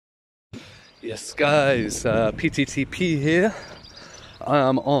Yes, guys, PTTP here. I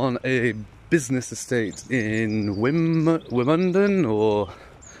am on a business estate in Wimbledon, or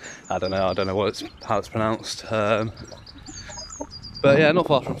I don't know how it's pronounced. But yeah, not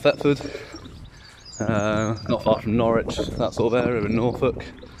far from Thetford, not far from Norwich, that sort of area in Norfolk.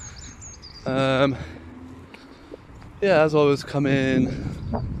 Yeah, as I was coming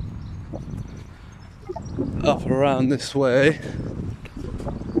up around this way,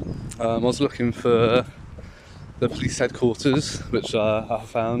 I was looking for the police headquarters, which I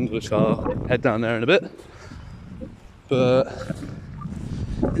found, which I'll head down there in a bit. But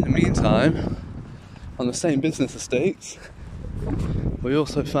in the meantime, on the same business estate, we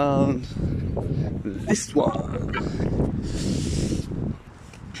also found this one,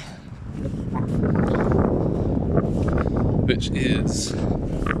 which is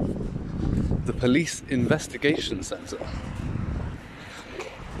the Police Investigation Centre.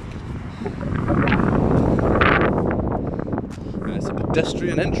 And it's a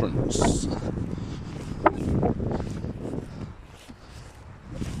pedestrian entrance.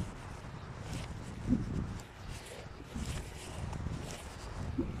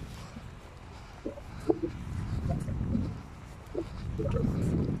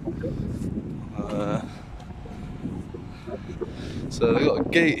 So they've got a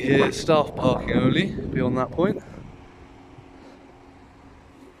gate here, staff parking only, beyond that point.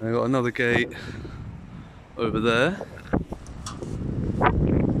 They've got another gate over there.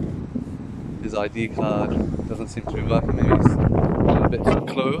 His ID card doesn't seem to be working, maybe he's a bit too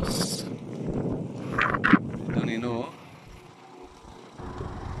close. Don't you know?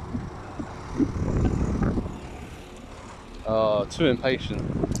 Oh, too impatient.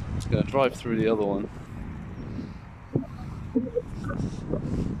 Just gonna drive through the other one.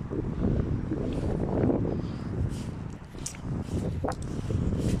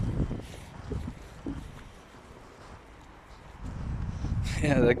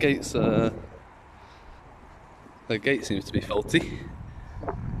 Yeah, their gate seems to be faulty.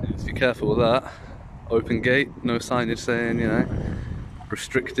 You need to be careful with that. Open gate, no signage saying,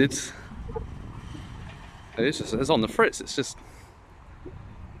 restricted. It's on the fritz. It's just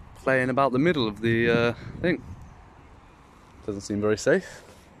playing about the middle of the thing. Doesn't seem very safe.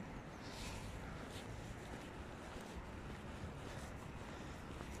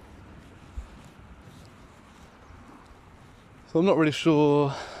 So I'm not really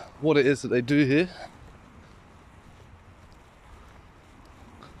sure what it is that they do here.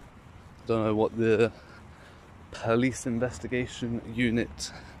 Don't know what the police investigation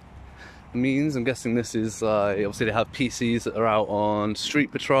unit means. I'm guessing this is obviously they have PCs that are out on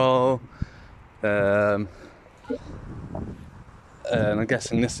street patrol, and I'm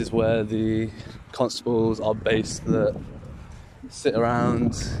guessing this is where the constables are based that sit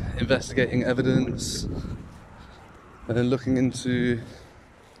around investigating evidence and then looking into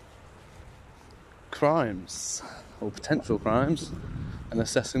crimes or potential crimes and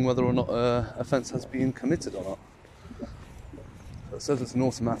assessing whether or not an offence has been committed or not. So it says it's an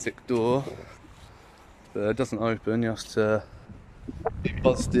automatic door, but it doesn't open, you have to be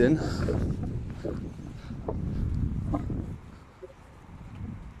buzzed in.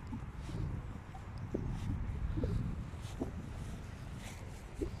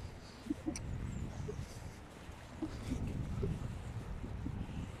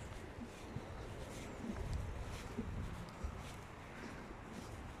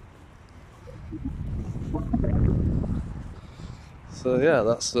 So yeah,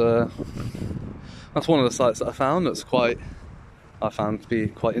 that's one of the sites that I found I found to be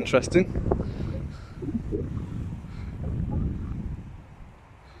quite interesting.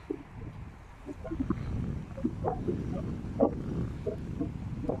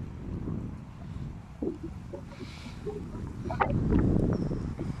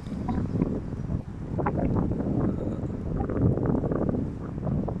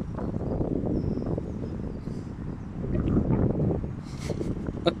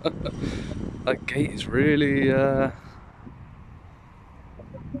 That gate is really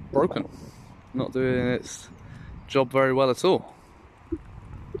broken, not doing its job very well at all.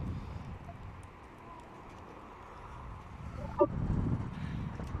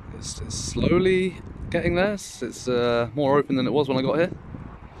 It's slowly getting there. It's more open than it was when I got here.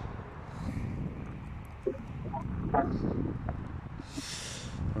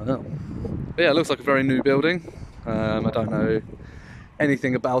 But yeah, it looks like a very new building. I don't know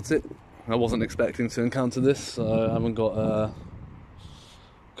anything about it. I wasn't expecting to encounter this, so I haven't got a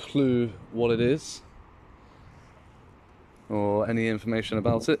clue what it is or any information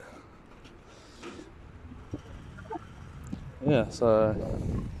about it. Yeah, so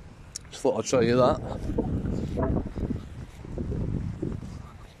Just thought I'd show you that.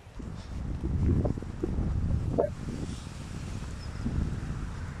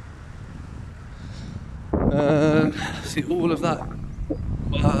 See all of that,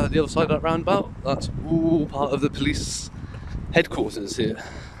 the other side of that roundabout, that's all part of the police headquarters here.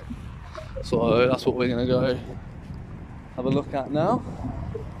 So that's what we're going to go have a look at now.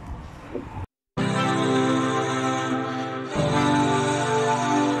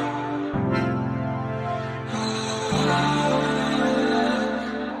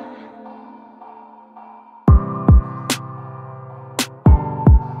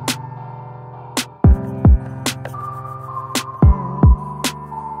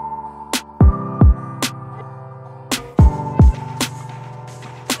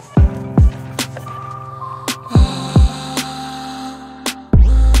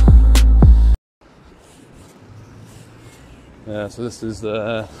 Yeah, so this is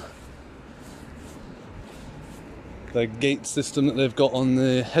the gate system that they've got on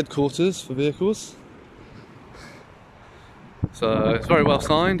the headquarters for vehicles. So it's very well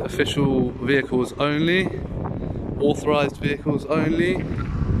signed, official vehicles only, authorised vehicles only.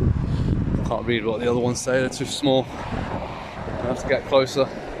 Can't read what the other ones say, they're too small. I have to get closer.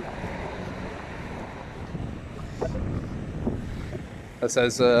 It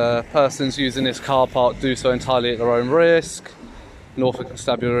says persons using this car park do so entirely at their own risk. Norfolk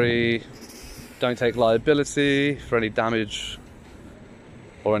Constabulary don't take liability for any damage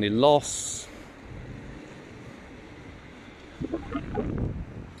or any loss.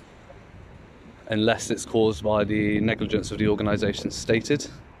 Unless it's caused by the negligence of the organisation stated.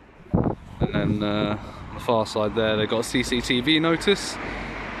 And then on the far side there, they've got a CCTV notice.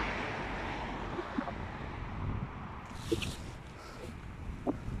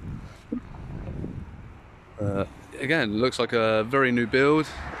 Again, looks like a very new build.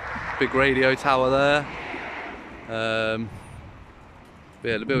 Big radio tower there. But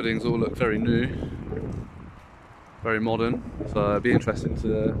yeah, the buildings all look very new, very modern. So it'd be interesting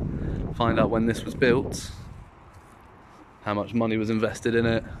to find out when this was built, how much money was invested in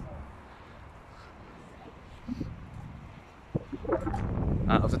it,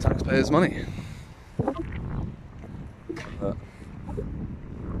 out of the taxpayers' money.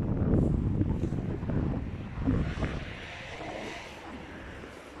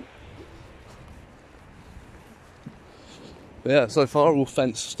 But yeah, so far all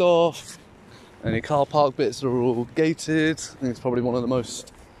fenced off. Any car park bits are all gated. I think it's probably one of the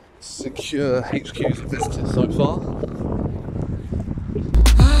most secure HQs I've visited so far.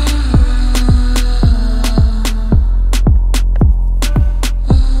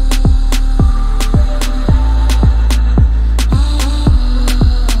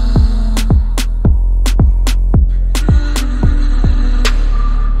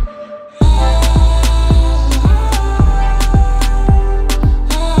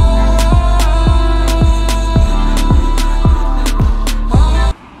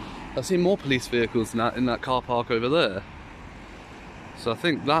 I've seen more police vehicles in that car park over there. So I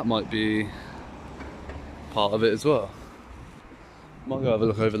think that might be part of it as well. Might go have a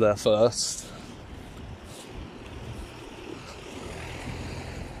look over there first.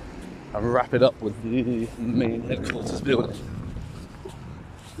 And wrap it up with the main headquarters building.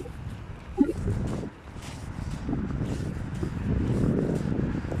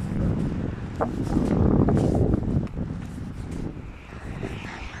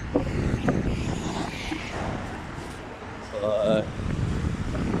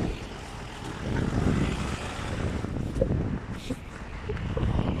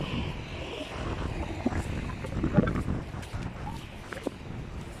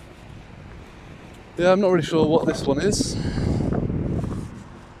 Yeah, I'm not really sure what this one is. I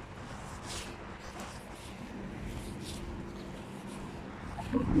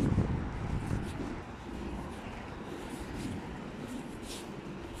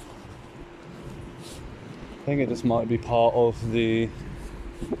think it just might be part of the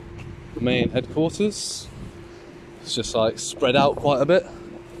main headquarters. It's just like spread out quite a bit.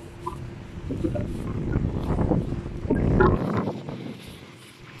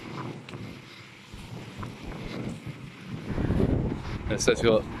 It says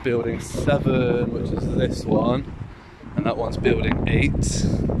you've got building 7, which is this one, and that one's building 8.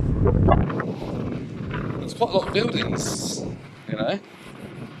 There's quite a lot of buildings, you know.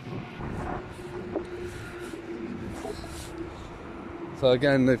 So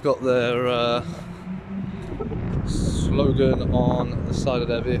again, they've got their slogan on the side of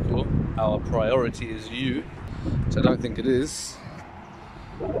their vehicle, "Our priority is you," which I don't think it is.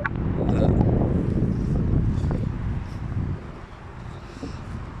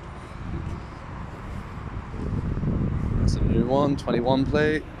 That's a new one, 21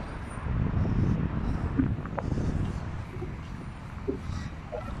 plate.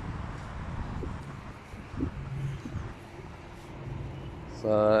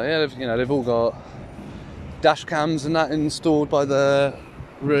 So yeah, they've all got dash cams and that installed by the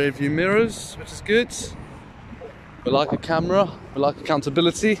rear view mirrors, which is good. We like a camera, we like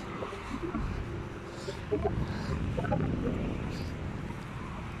accountability.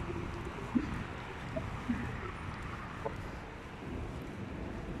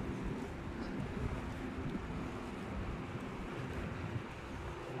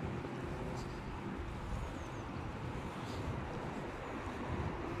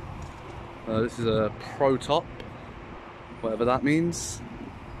 This is a Pro Top, whatever that means.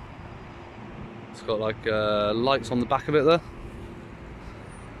 It's got like lights on the back of it there.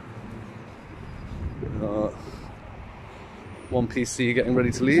 One PC getting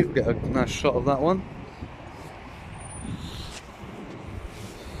ready to leave, get a nice shot of that one.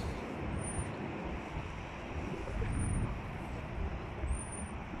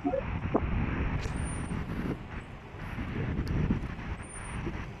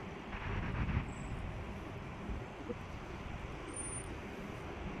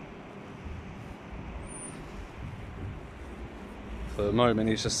 For the moment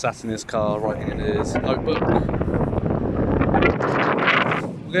he's just sat in his car writing in his notebook.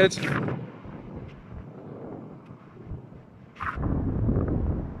 Good.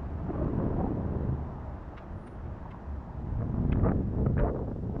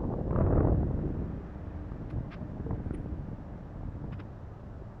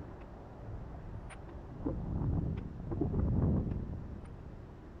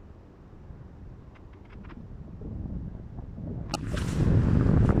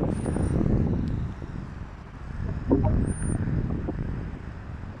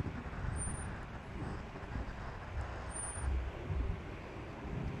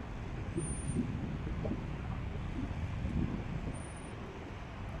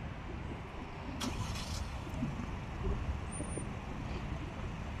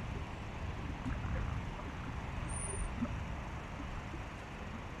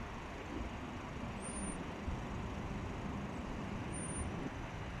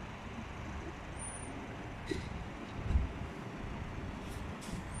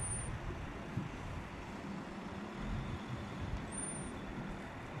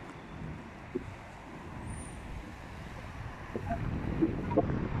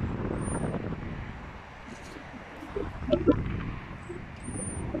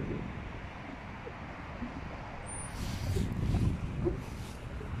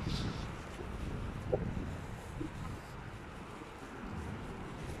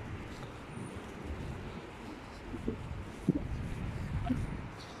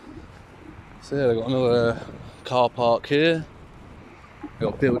 So yeah, they've got another car park here. We've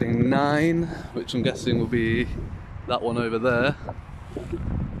got building 9, which I'm guessing will be that one over there.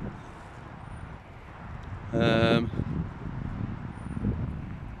 You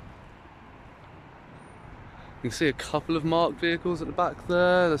can see a couple of marked vehicles at the back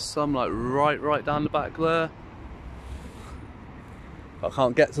there. There's some like right down the back there. I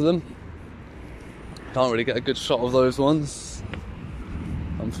can't get to them. Can't really get a good shot of those ones,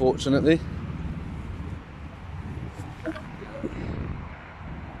 unfortunately.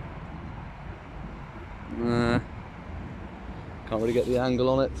 Can't really get the angle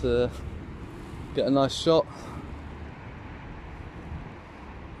on it to get a nice shot,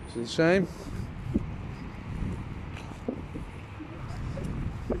 which is a shame.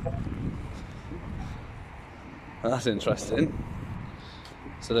 That's interesting.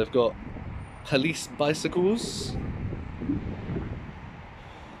 So they've got police bicycles.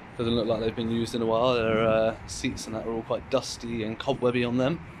 Doesn't look like they've been used in a while. Their seats and that are all quite dusty and cobwebby on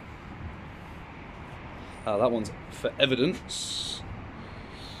them. That one's for evidence.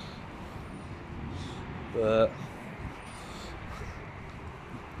 But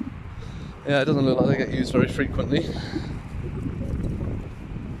yeah, it doesn't look like they get used very frequently.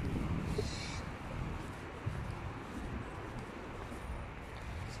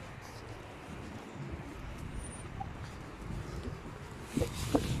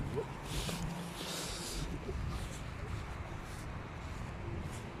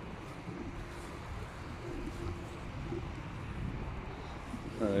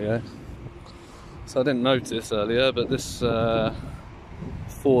 There we go. So I didn't notice earlier, but this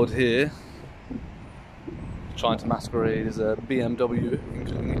Ford here, trying to masquerade as a BMW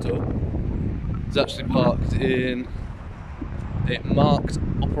Incognito, is actually parked in a marked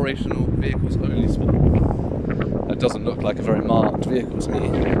operational vehicles only spot. That doesn't look like a very marked vehicle to me.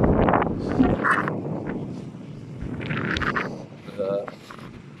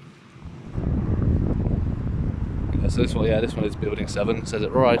 so this one, yeah, this one is building 7. It says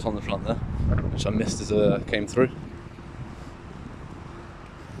it right on the front there, which I missed as I came through.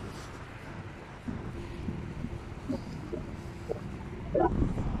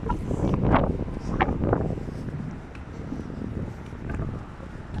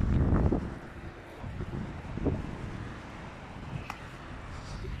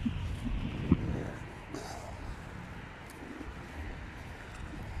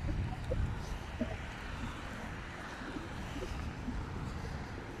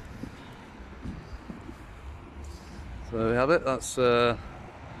 So there we have it, that's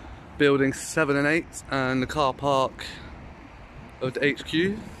building 7 and 8 and the car park of the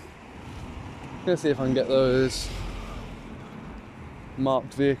HQ. Let's see if I can get those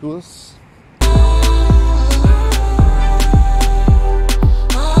marked vehicles.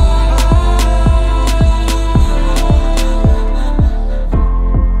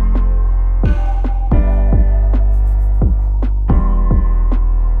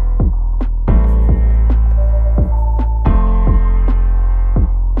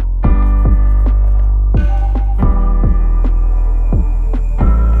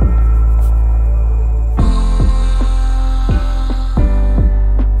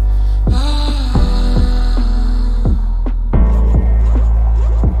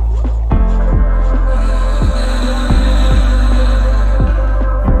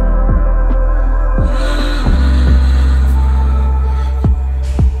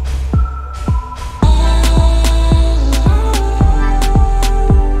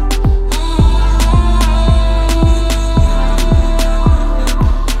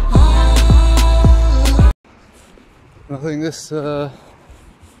 I think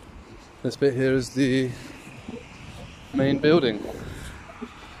this bit here is the main building.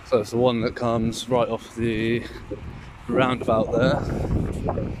 So it's the one that comes right off the roundabout there.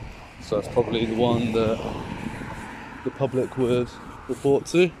 So it's probably the one that the public would report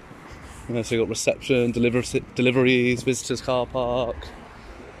to. And so you've got reception, deliveries, visitors car park.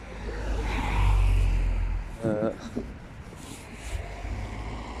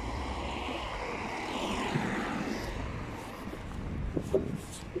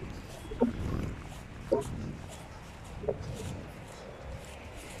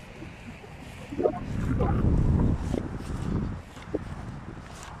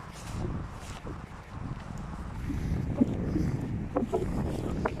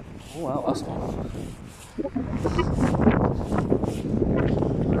 Oh wow, that's one.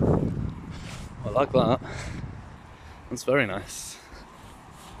 I like that. That's very nice.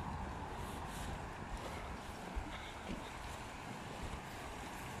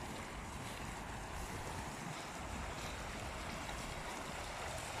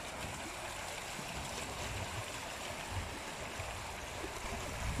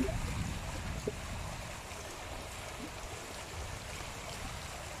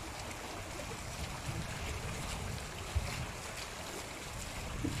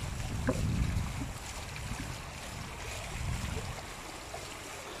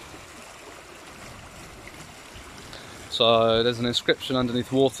 So there's an inscription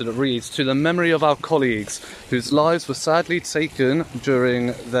underneath water that reads, "To the memory of our colleagues whose lives were sadly taken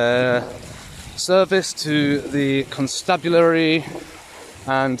during their service to the constabulary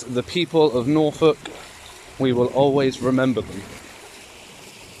and the people of Norfolk, we will always remember them."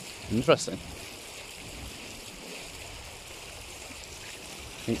 Interesting.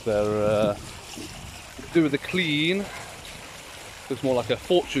 I think they're do with the clean. Looks more like a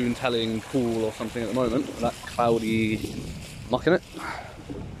fortune-telling pool or something at the moment, with that cloudy muck in it.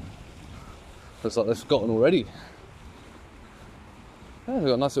 Looks like they've forgotten already. Yeah, we've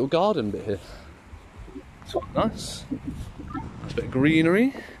got a nice little garden bit here. It's quite nice. Nice bit of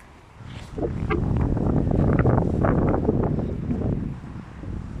greenery.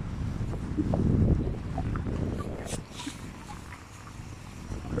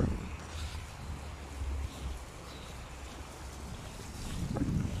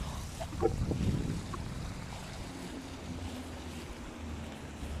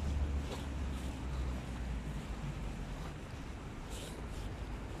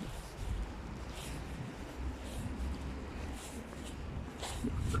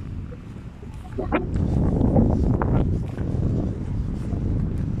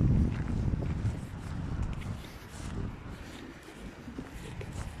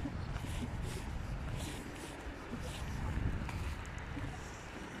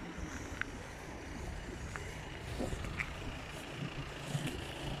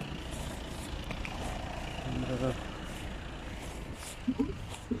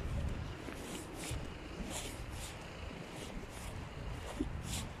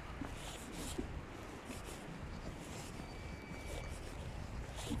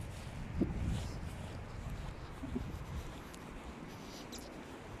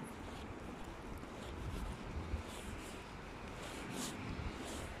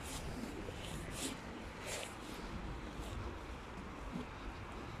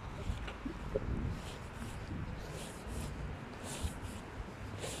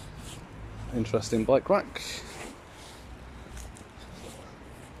 interesting bike rack.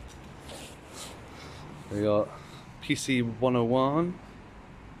 We got PC 101,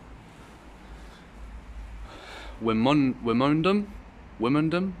 Wimondum.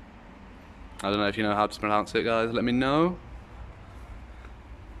 I don't know if you know how to pronounce it, guys. Let me know.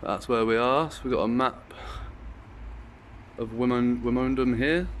 That's where we are. So we've got a map of Wimondum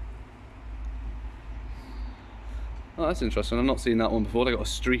here. Oh, that's interesting. I've not seen that one before. They got a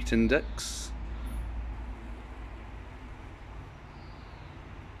street index.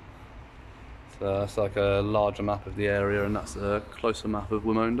 So that's like a larger map of the area, and that's a closer map of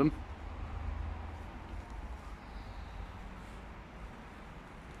Wimondum.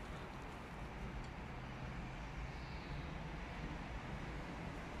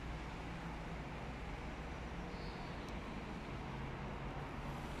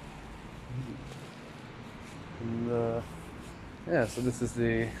 And yeah, so this is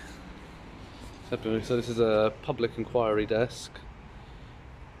a public inquiry desk.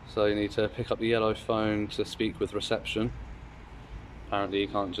 So you need to pick up the yellow phone to speak with reception. Apparently you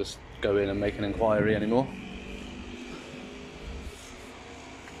can't just go in and make an inquiry anymore.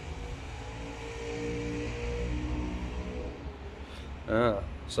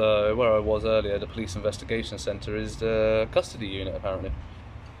 So where I was earlier, the police investigation centre is the custody unit apparently.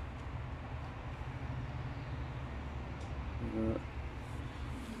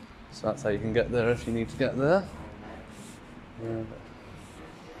 So that's how you can get there if you need to get there.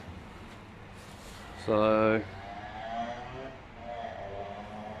 So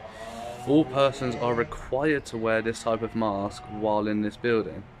all persons are required to wear this type of mask while in this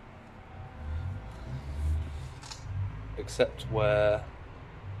building, except where,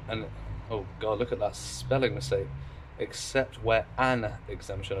 and oh god, look at that spelling mistake, except where an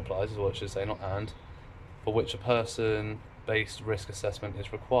exemption applies is what it should say, not and, for which a person-based risk assessment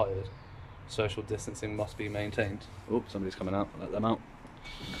is required. Social distancing must be maintained. Oh, somebody's coming out, let them out.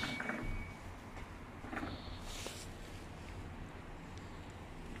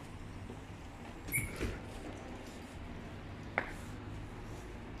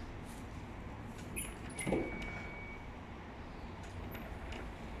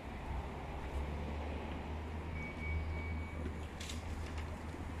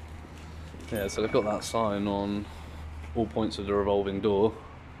 Yeah, so they've got that sign on all points of the revolving door.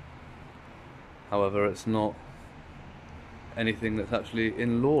 However, it's not anything that's actually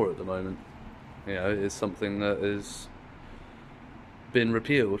in law at the moment. You know, it's something that has been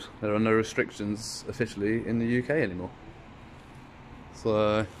repealed. There are no restrictions officially in the UK anymore.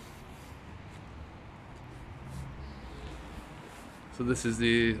 So this is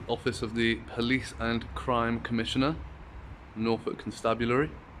the office of the Police and Crime Commissioner, Norfolk Constabulary.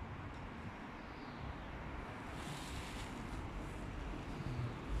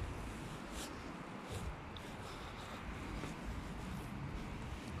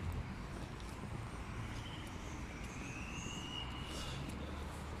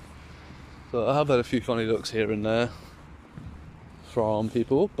 So I have had a few funny looks here and there from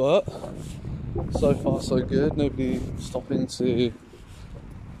people, but so far so good. Nobody stopping to, you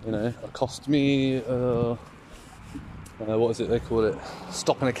know, accost me. What is it they call it?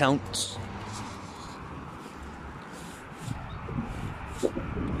 Stop an account.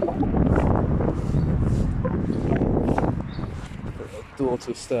 Door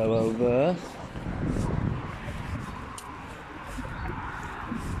to stairwell there.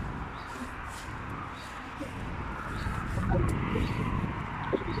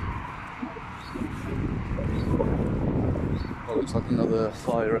 Oh, looks like another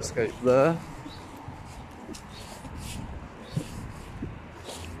fire escape there.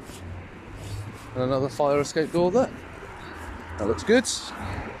 And another fire escape door there. That looks good.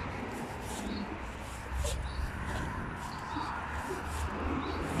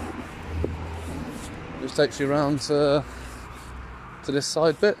 Just takes you around to this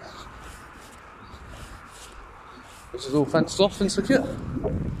side bit, which is all fenced off and secure.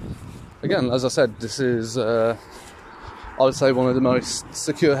 Again, as I said, this is I would say one of the most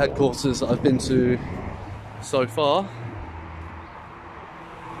secure headquarters that I've been to so far.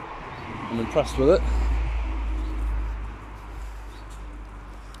 I'm impressed with it.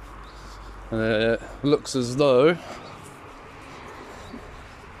 And it looks as though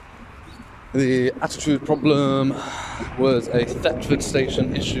the attitude problem was a Thetford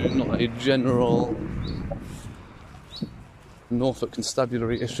station issue, not a general Norfolk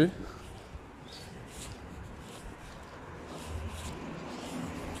Constabulary issue.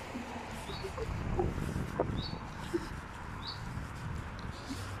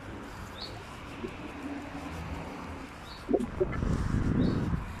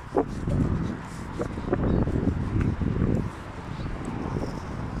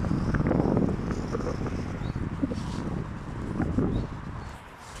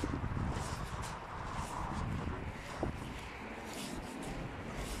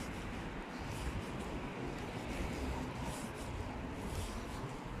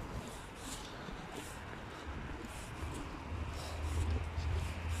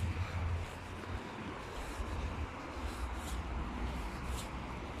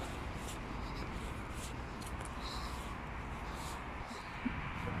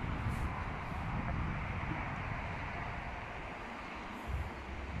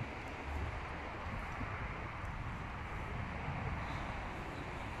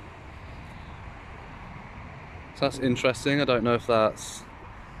 that's interesting. I don't know if that's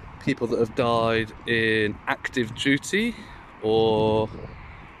people that have died in active duty or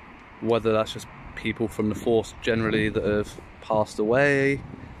whether that's just people from the force generally that have passed away.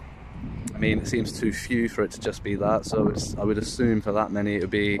 I mean, it seems too few for it to just be that, so I would assume for that many it would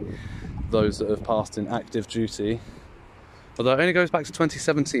be those that have passed in active duty. Although it only goes back to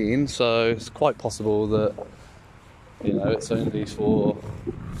 2017, so it's quite possible that, you know, it's only for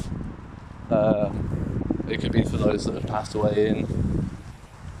it could be for those that have passed away in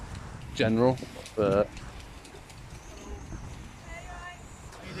general, but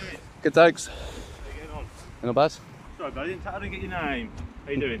good, thanks. How you getting on? Not bad. Sorry, buddy, I didn't get your name.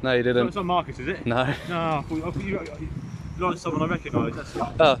 How you doing? No, you didn't. It's not Markus, is it? No. No, I thought you like someone I recognise.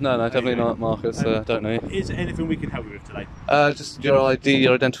 Oh, no, definitely not Markus. Don't know. Is there anything we can help you with today? Just your ID,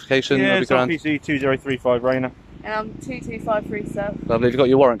 your identification. Yeah, it's PC 2035 Rainer. 22537. Lovely. Have you got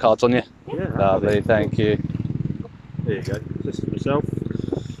your warrant cards on you? Yeah. Lovely, thank you. There you go. This is myself.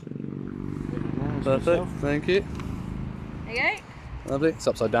 Perfect, thank you. There you go. Lovely. It's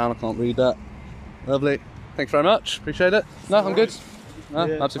upside down, I can't read that. Lovely. Thanks very much, appreciate it. No, I'm good. No,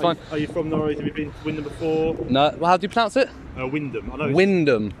 Yeah. absolutely fine. Are you from Norwich? Have you been to Wyndham before? No, well, how do you pronounce it? Wyndham. I know it's,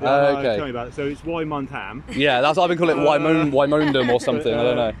 Wyndham. okay. Tell me Okay. about it. So it's Wymondham. Yeah, that's I've been calling it Wymondham or something. I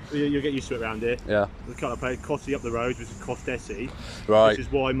don't know. You'll get used to it around here. Yeah. There's a couple of places, Cossey up the road, which is Costessie. Right. Which is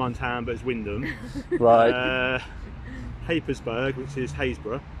Wymondham, but it's Wyndham. Right. Hapersburg, which is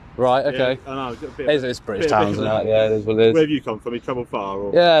Haysborough. Right. Okay. Yeah, I know, it's a bit It's British towns and that. Yeah, it is what it Where is. have you come from? You travel far?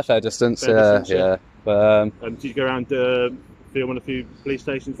 Or? Yeah, fair distance. Fair distance, Yeah. But, Did you go around film on a few police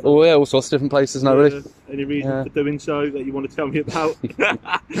stations? oh yeah, all sorts of different places. No, really. Any reason for doing so that you want to tell me about?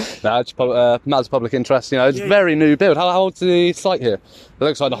 No, it's matters of public interest. You know, it's Yeah. very new build. How old's the site here? It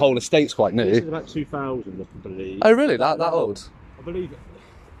looks like the whole estate's quite This is new. about 2000, I believe. Oh, really? That old? I believe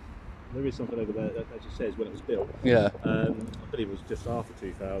there is something over there that just says when it was built. Yeah. I believe it was just after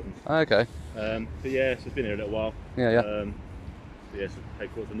 2000. Okay. But yeah, so it's been here a little while. Yeah. Yeah, so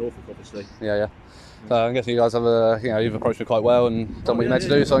headquarters of Norfolk, obviously. Yeah. So I'm guessing you guys have you've approached me quite well and done what you're meant to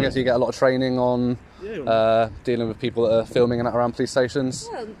do. So I guess you get a lot of training on dealing with people that are filming and around police stations.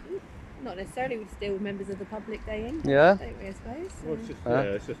 Well, not necessarily. We still members of the public day in. Yeah. Don't we, I suppose? Well, it's just,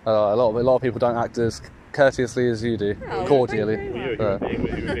 it's just A lot of people don't act as courteously as you do, Oh, cordially. thank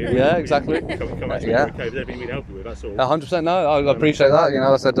you. Yeah, exactly. Come back to Yeah. okay, there's anything we can help you with, that's all. 100%. No, I appreciate that. You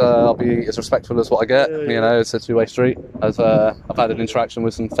know, I said I'll be as respectful as what I get. You know, it's a two-way street. I've had an interaction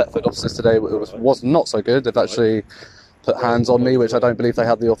with some Thetford officers today. It was not so good. They've actually put hands on me, which I don't believe they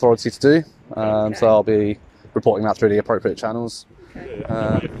had the authority to do. So I'll be reporting that through the appropriate channels.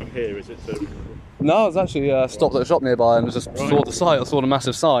 From here, is it? No, I was actually stopped at a shop nearby and just saw the site. I saw the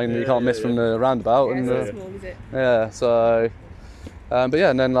massive sign that you can't miss from the roundabout. Yeah, And it's not small, is it? yeah, so. But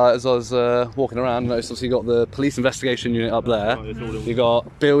yeah, and then as I was walking around, I noticed obviously you got the police investigation unit up there. You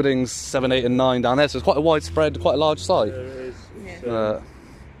got buildings 7, 8, and 9 down there. So it's quite a widespread, quite a large site. It is. Yeah. Well,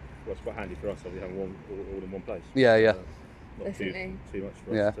 it's quite handy for us, obviously, having all in one place. Yeah. Not too Definitely. much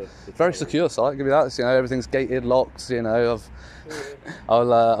for Yeah, us to very travel. secure site. Give me that. You know, everything's gated, locked. You know,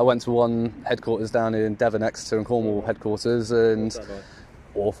 I went to one headquarters down in Devon, Exeter, and Cornwall headquarters, and What's that like?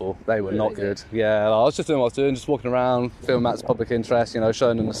 awful. They were not good. Yeah, I was just doing what I was doing, just walking around, filming matters of public interest. You know,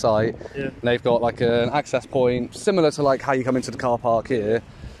 showing them the site. Yeah. And they've got like an access point similar to like how you come into the car park here.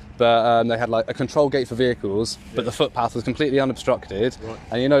 But they had like a control gate for vehicles, but the footpath was completely unobstructed. Right.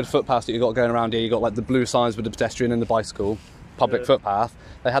 And you know the footpath that you got going around here, you got like the blue signs with the pedestrian and the bicycle, public footpath.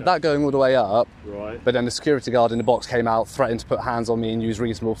 They had that going all the way up, Right. but then the security guard in the box came out, threatened to put hands on me and use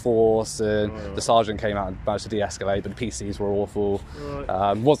reasonable force, and the sergeant came out and managed to de-escalate, but the PCs were awful.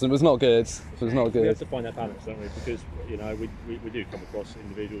 Right. It was not good. It was not We good. have to find that balance, don't we? Because, you know, we do come across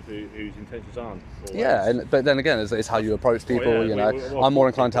individuals whose intentions aren't always. Yeah, but then again, it's how you approach people. yeah, You know, I'm more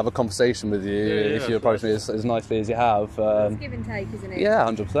inclined to have a conversation with you if you approach me as nicely as you have. It's give and take, isn't it? Yeah,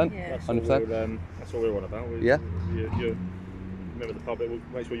 100%. Yeah. That's all 100%. that's all we're on about. Yeah. You're member of the public. We'll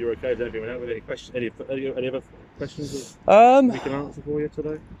make sure you're okay. Is anything with any questions? Any other questions that we can answer for you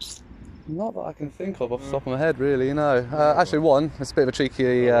today? Not that I can think of off the top of my head, really. You know, actually, one. It's a bit of a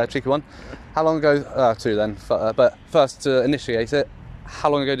cheeky one. How long ago? Two then. But first, to initiate it, how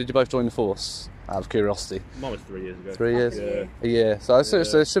long ago did you both join the force? Out of curiosity. Mine was 3 years ago. 3 years. Yeah. A year. So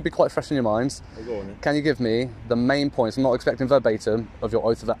it should be quite fresh in your minds. I'll go on then. Can you give me the main points? I'm not expecting verbatim of your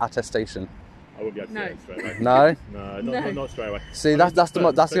oath of attestation. I won't be able to No. say it straight away. No. No, not straight away. See, that's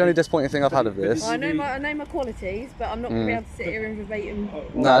the only disappointing thing I've had of this. Well, I know my qualities, but I'm not going to be able to sit here and verbatim.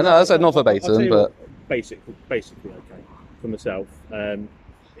 No, I said not I'll tell verbatim, you but what, basically okay for myself.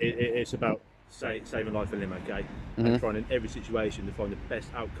 It's about saving life for limb, okay, and trying in every situation to find the best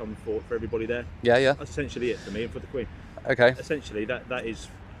outcome for everybody there. Yeah. That's essentially it for me and for the Queen. Okay. Essentially, that is.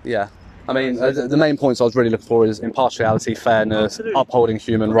 Yeah. I mean, the main points I was really looking for is impartiality, fairness, Absolutely. upholding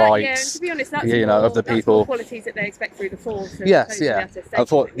human rights. Yeah, and to be honest, that's of the people. That's qualities that they expect through the force. Yes, yeah.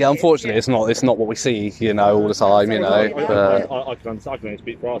 Unfortunately, it's not what we see, all the time, I can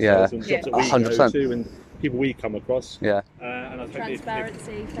speak for ourselves and jobs that we 100%. go to and people we come across. Yeah. And I hope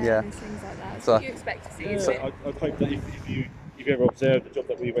transparency, fairness, things like that. That's what you expect to see. I hope that if you ever observed the job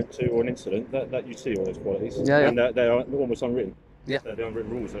that we went to or an incident, that you see all those qualities. Yeah. And they are almost unwritten. Yeah. The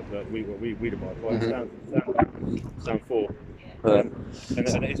unwritten rules that we abide by stand for. And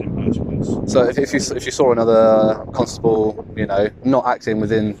it is impartial. So if you saw another constable, not acting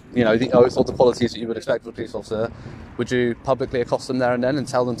within, the oath or the qualities that you would expect from a police officer, would you publicly accost them there and then and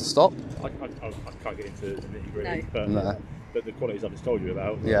tell them to stop? I can't get into the nitty-gritty, No. But the qualities I've just told you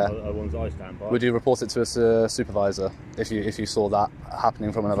about are ones I stand by. Would you report it to a supervisor if you saw that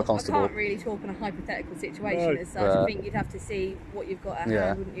happening from another constable? I can't really talk on a hypothetical situation as such. I think you'd have to see what you've got at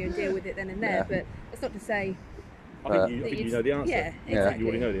hand, wouldn't you, and deal with it then and there. But that's not to say. I think you know the answer. Yeah, exactly. You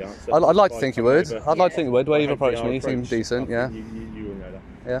already know the answer. I'd like to think you would. I'd like to think you would. The way you've approached me, you seem decent. Yeah. You will know that.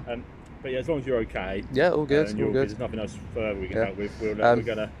 Yeah. But as long as you're okay. Yeah, all good. All good. There's nothing else further we can help with. We're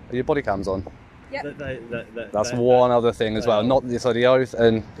gonna. Are your body cams on? Yep. That's one other thing as well. Not so the oath,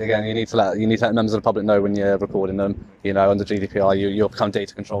 and again, you need to let members of the public know when you're recording them. Under GDPR, you'll become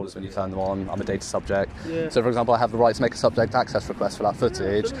data controllers when you turn them on. I'm a data subject. Yeah. So, for example, I have the right to make a subject access request for that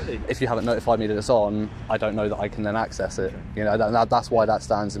footage. Yeah, if you haven't notified me that it's on, I don't know that I can then access it. That's why that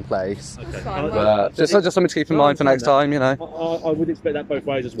stands in place. Okay. Just something to keep in mind for next time. I would expect that both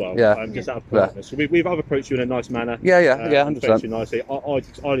ways as well. Yeah. Just out of politeness. So we've approached you in a nice manner. Yeah, 100%. Nicely.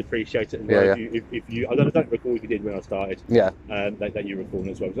 I'd appreciate it as well. If you, I don't recall if you did when I started. Yeah. That you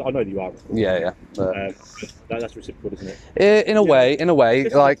recording as well. I know that you are recording. Yeah. That's reciprocal, isn't it? In a way,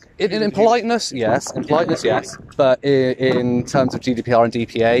 like in politeness, yes. In politeness, yes. But in terms of GDPR and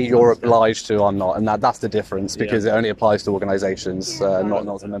DPA, you're obliged to. I'm not, and that's the difference because it only applies to organisations, not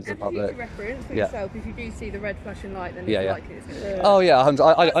to members of the public. Reference for yourself, if you do see the red flashing light, then it's likely it's going to. Oh yeah,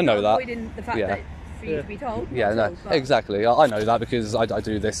 I know that. Avoiding the fact that for you to be told. Yeah, no, exactly. I know that because I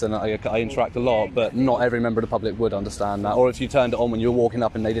do this and I interact a lot, but not every member of the public would understand that. Or if you turned it on when you were walking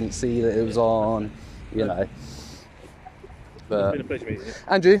up and they didn't see that it was on, But, it's been a pleasure meeting you.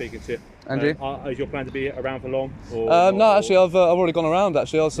 Andrew. Speaking to you. Andrew. Is your plan to be around for long? No, actually, I've already gone around.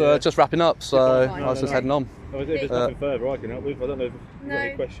 Actually, I was just wrapping up, so I was just heading on. If there's nothing further I can help with, I don't know if you've got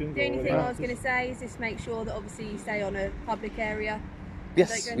any questions. The only thing I was going to say is just make sure that obviously you stay on a public area.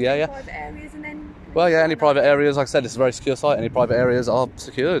 Yes, Private areas and then. Well, any private areas, like I said, it's a very secure site. Any private areas are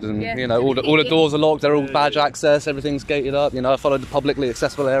secured, and all the doors are locked. They're all badge access. Everything's gated up. I followed the publicly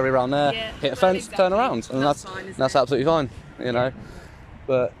accessible area around there. Hit a fence, turn around, and that's absolutely fine.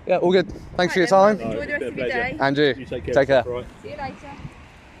 But yeah, all good. Thanks for your time. Enjoy the rest of your day. Andrew, you take care. Right. See you later.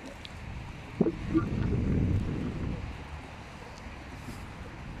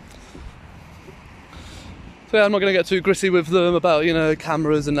 So I'm not going to get too gritty with them about,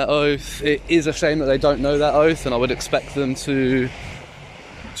 cameras and that oath. It is a shame that they don't know that oath, and I would expect them to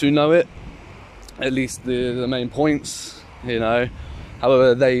know it, at least the main points,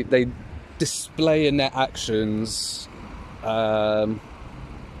 However, they display in their actions, their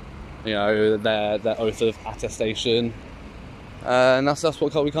oath of attestation, and that's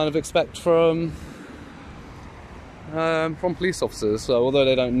what we kind of expect from police officers. So although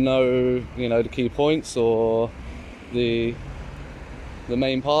they don't know, the key points or the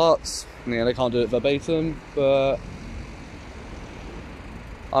main parts, they can't do it verbatim. But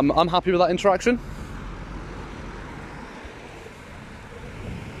I'm happy with that interaction.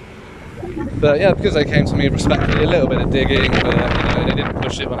 But yeah, because they came to me respectfully, a little bit of digging, but they didn't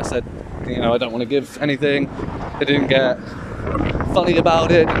push it when I said, I don't want to give anything. They didn't get funny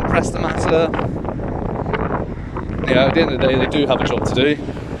about it, didn't press the matter. At the end of the day, they do have a job to do.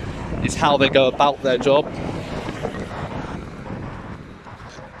 It's how they go about their job,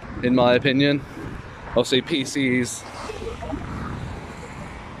 in my opinion. Obviously, PCs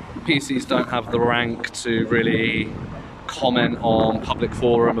don't have the rank to really comment on public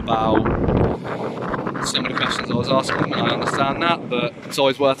forum about some of the questions I was asking, and I understand that, but it's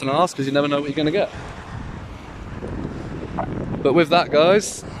always worth an ask because you never know what you're going to get. But with that,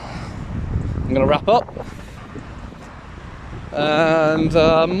 guys, I'm going to wrap up. And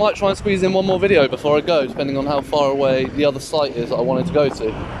I might try and squeeze in one more video before I go, depending on how far away the other site is that I wanted to go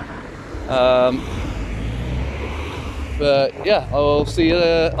to. But yeah, I will see you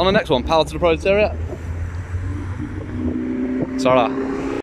on the next one. Power to the Proletariat. Sarah.